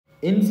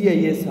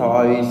NCIS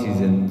Hawaii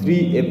Season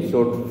 3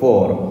 Episode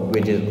 4,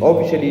 which is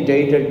officially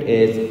titled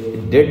as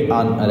Dead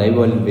on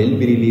Arrival, will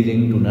be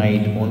releasing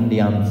tonight only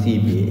on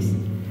CBS.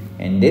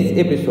 In this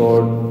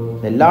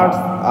episode, the lots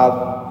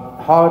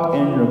of hot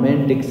and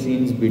romantic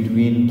scenes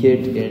between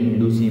Kate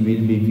and Lucy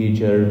will be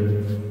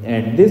featured,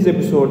 and this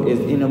episode is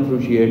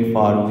inappropriate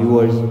for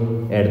viewers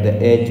at the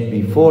age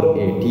before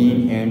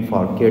 18 and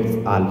for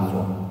kids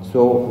also.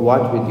 So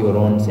watch with your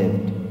own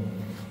safety.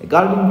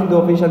 According to the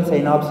official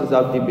synopsis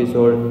of the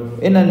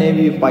episode, a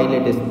Navy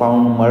pilot is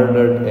found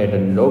murdered at a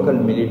local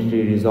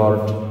military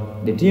resort.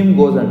 The team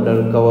goes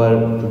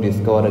undercover to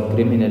discover a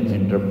criminal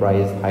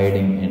enterprise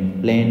hiding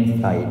in plain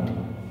sight.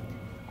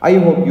 I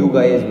hope you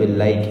guys will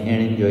like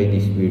and enjoy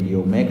this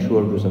video. Make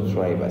sure to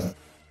subscribe us.